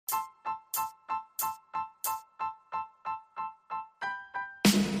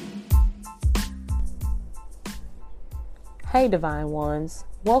Hey Divine Ones,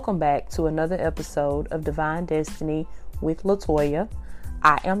 welcome back to another episode of Divine Destiny with Latoya.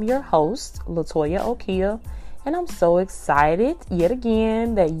 I am your host, Latoya Okia, and I'm so excited yet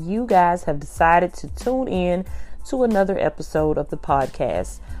again that you guys have decided to tune in to another episode of the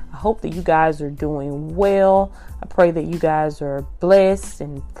podcast. I hope that you guys are doing well. I pray that you guys are blessed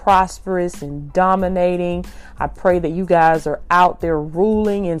and prosperous and dominating. I pray that you guys are out there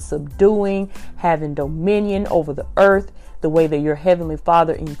ruling and subduing, having dominion over the earth the way that your Heavenly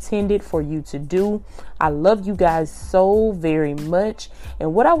Father intended for you to do. I love you guys so very much.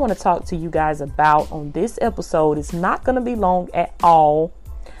 And what I want to talk to you guys about on this episode is not going to be long at all.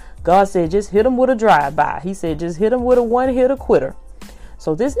 God said, just hit them with a drive-by. He said, just hit them with a one-hitter quitter.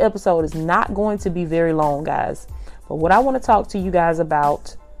 So this episode is not going to be very long, guys. But what I want to talk to you guys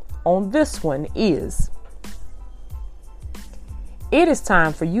about on this one is, it is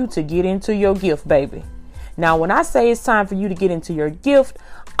time for you to get into your gift, baby. Now, when I say it's time for you to get into your gift,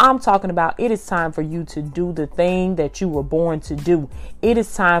 I'm talking about it is time for you to do the thing that you were born to do. It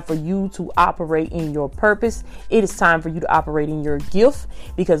is time for you to operate in your purpose. It is time for you to operate in your gift,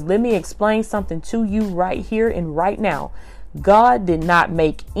 because let me explain something to you right here and right now. God did not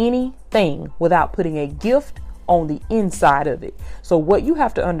make anything without putting a gift on the inside of it. So what you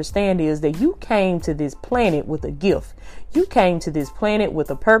have to understand is that you came to this planet with a gift. You came to this planet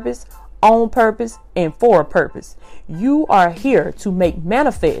with a purpose, on purpose, and for a purpose. You are here to make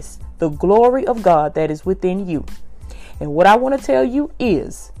manifest the glory of God that is within you. And what I want to tell you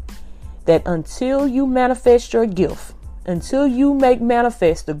is that until you manifest your gift, until you make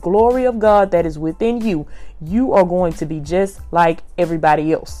manifest the glory of God that is within you, you are going to be just like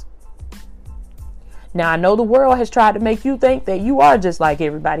everybody else. Now, I know the world has tried to make you think that you are just like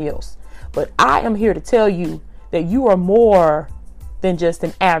everybody else, but I am here to tell you that you are more than just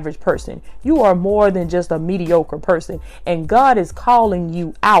an average person. You are more than just a mediocre person. And God is calling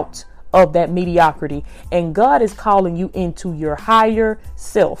you out of that mediocrity. And God is calling you into your higher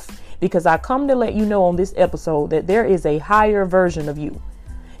self. Because I come to let you know on this episode that there is a higher version of you.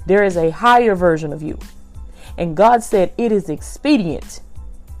 There is a higher version of you. And God said it is expedient.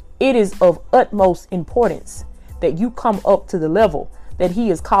 It is of utmost importance that you come up to the level that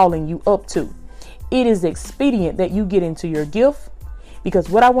He is calling you up to. It is expedient that you get into your gift. Because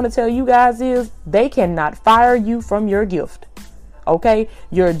what I want to tell you guys is they cannot fire you from your gift. Okay?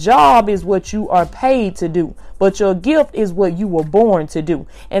 Your job is what you are paid to do, but your gift is what you were born to do.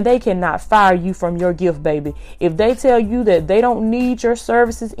 And they cannot fire you from your gift, baby. If they tell you that they don't need your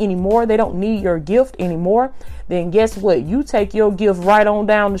services anymore, they don't need your gift anymore, then guess what? You take your gift right on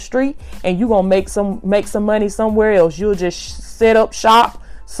down the street and you're going to make some money somewhere else. You'll just set up shop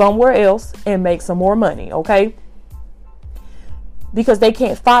somewhere else and make some more money. Okay? Because they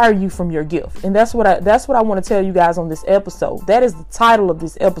can't fire you from your gift. And that's what I want to tell you guys on this episode. That is the title of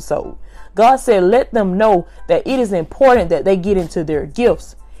this episode. God said, let them know that it is important that they get into their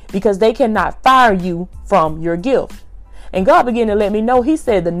gifts, because they cannot fire you from your gift. And God began to let me know, He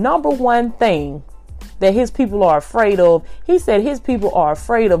said the number one thing that His people are afraid of, He said His people are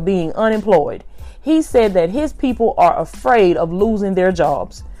afraid of being unemployed. He said that His people are afraid of losing their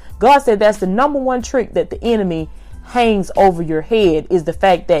jobs. God said that's the number one trick that the enemy hangs over your head, is the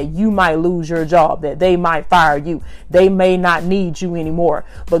fact that you might lose your job, that they might fire you. They may not need you anymore.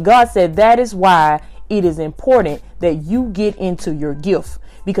 But God said that is why it is important that you get into your gift.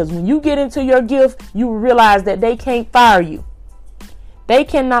 Because when you get into your gift, you will realize that they can't fire you. They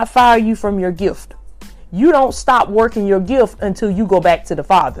cannot fire you from your gift. You don't stop working your gift until you go back to the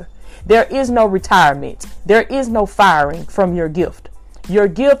Father. There is no retirement. There is no firing from your gift. Your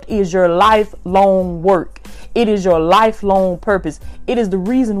gift is your lifelong work. It is your lifelong purpose. It is the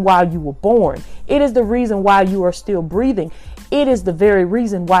reason why you were born. It is the reason why you are still breathing. It is the very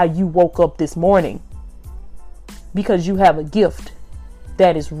reason why you woke up this morning. Because you have a gift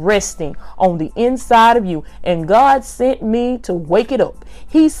that is resting on the inside of you. And God sent me to wake it up.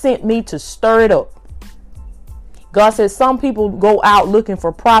 He sent me to stir it up. God says some people go out looking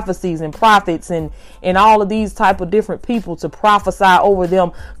for prophecies and prophets and all of these type of different people to prophesy over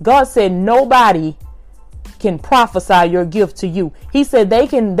them. God said nobody can prophesy your gift to you. He said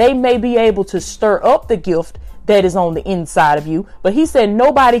they may be able to stir up the gift that is on the inside of you, but He said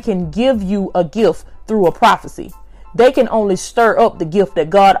nobody can give you a gift through a prophecy. They can only stir up the gift that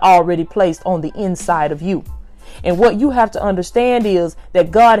God already placed on the inside of you. And what you have to understand is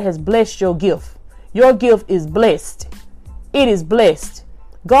that God has blessed your gift. Your gift is blessed. It is blessed.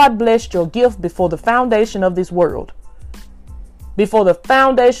 God blessed your gift before the foundation of this world. Before the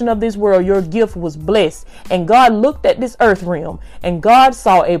foundation of this world, your gift was blessed. And God looked at this earth realm and God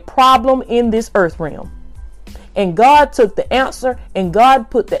saw a problem in this earth realm. And God took the answer and God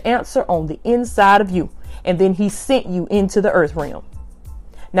put the answer on the inside of you. And then he sent you into the earth realm.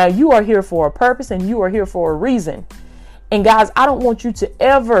 Now you are here for a purpose and you are here for a reason. And guys, I don't want you to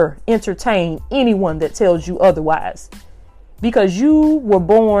ever entertain anyone that tells you otherwise, because you were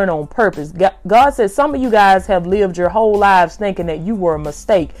born on purpose. God said some of you guys have lived your whole lives thinking that you were a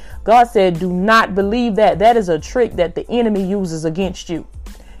mistake. God said, do not believe that. That is a trick that the enemy uses against you.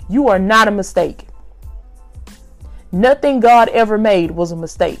 You are not a mistake. Nothing God ever made was a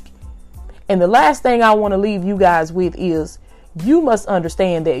mistake. And the last thing I want to leave you guys with is you must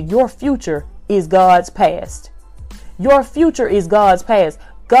understand that your future is God's past. Your future is God's past.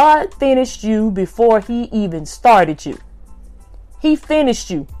 God finished you before he even started you. He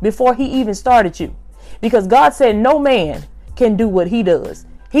finished you before he even started you, because God said no man can do what he does.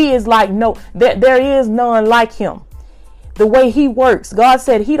 He is like there is none like him. The way he works, God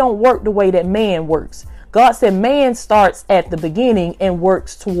said he don't work the way that man works. God said man starts at the beginning and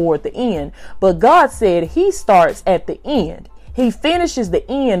works toward the end. But God said he starts at the end. He finishes the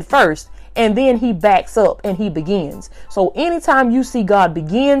end first, and then he backs up and he begins. So anytime you see God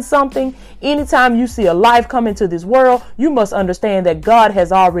begin something, anytime you see a life come into this world, you must understand that God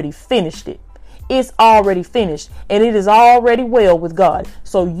has already finished it. It's already finished and it is already well with God.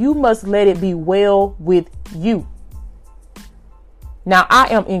 So you must let it be well with you. Now, I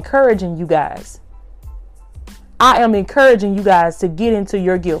am encouraging you guys. To get into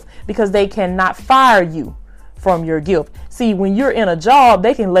your gift, because they cannot fire you from your gift. See, when you're in a job,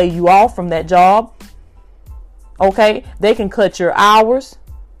 they can lay you off from that job. Okay. They can cut your hours.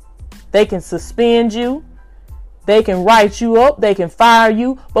 They can suspend you. They can write you up. They can fire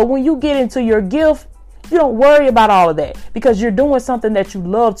you. But when you get into your gift, you don't worry about all of that, because you're doing something that you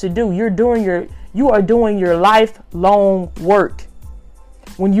love to do. You are doing your lifelong work.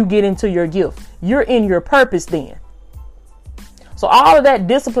 When you get into your gift, you're in your purpose then. So all of that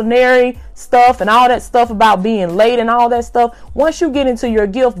disciplinary stuff and all that stuff about being late and all that stuff, once you get into your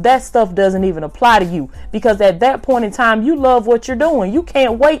gift, that stuff doesn't even apply to you, because at that point in time, you love what you're doing. You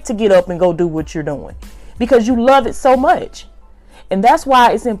can't wait to get up and go do what you're doing because you love it so much. And that's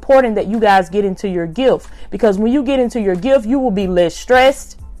why it's important that you guys get into your gift, because when you get into your gift, you will be less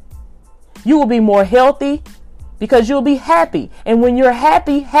stressed. You will be more healthy, because you'll be happy. And when you're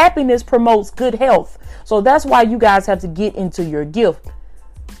happy, happiness promotes good health. So that's why you guys have to get into your gift,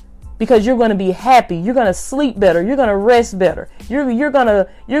 because you're going to be happy. You're going to sleep better. You're going to rest better. You're going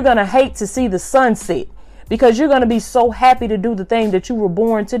to hate to see the sunset, because you're going to be so happy to do the thing that you were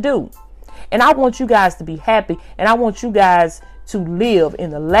born to do. And I want you guys to be happy, and I want you guys to live in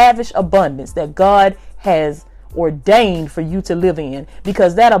the lavish abundance that God has ordained for you to live in,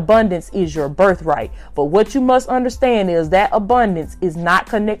 because that abundance is your birthright. But what you must understand is that abundance is not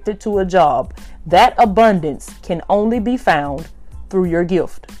connected to a job. That abundance can only be found through your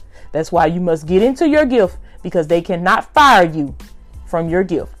gift. That's why you must get into your gift, because they cannot fire you from your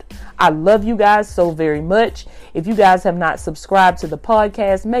gift. I love you guys so very much. If you guys have not subscribed to the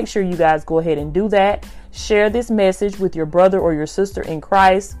podcast, make sure you guys go ahead and do that. Share this message with your brother or your sister in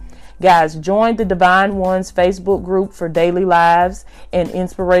Christ. Guys, join the Divine Ones Facebook group for daily lives and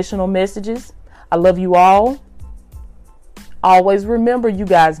inspirational messages. I love you all. Always remember, you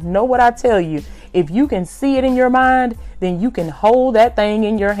guys, know what I tell you. If you can see it in your mind, then you can hold that thing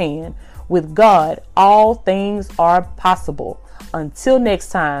in your hand. With God, all things are possible. Until next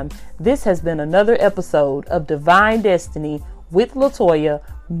time, this has been another episode of Divine Destiny with Latoya,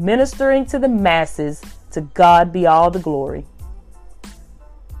 ministering to the masses. To God be all the glory.